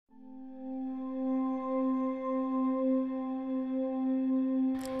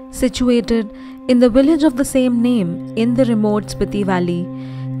Situated in the village of the same name in the remote Spiti Valley,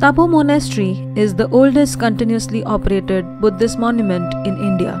 Tabo Monastery is the oldest continuously operated Buddhist monument in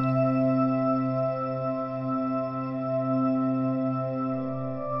India.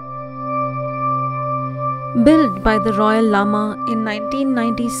 Built by the Royal Lama in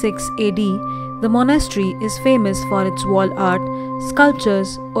 1996 AD, the monastery is famous for its wall art,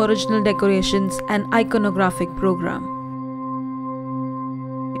 sculptures, original decorations, and iconographic program.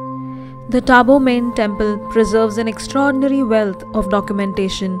 The Tabo main temple preserves an extraordinary wealth of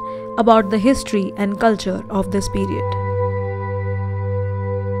documentation about the history and culture of this period.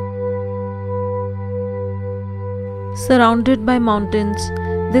 Surrounded by mountains,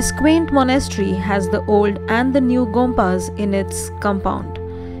 this quaint monastery has the old and the new gompas in its compound,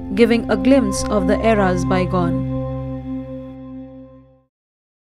 giving a glimpse of the era's bygone.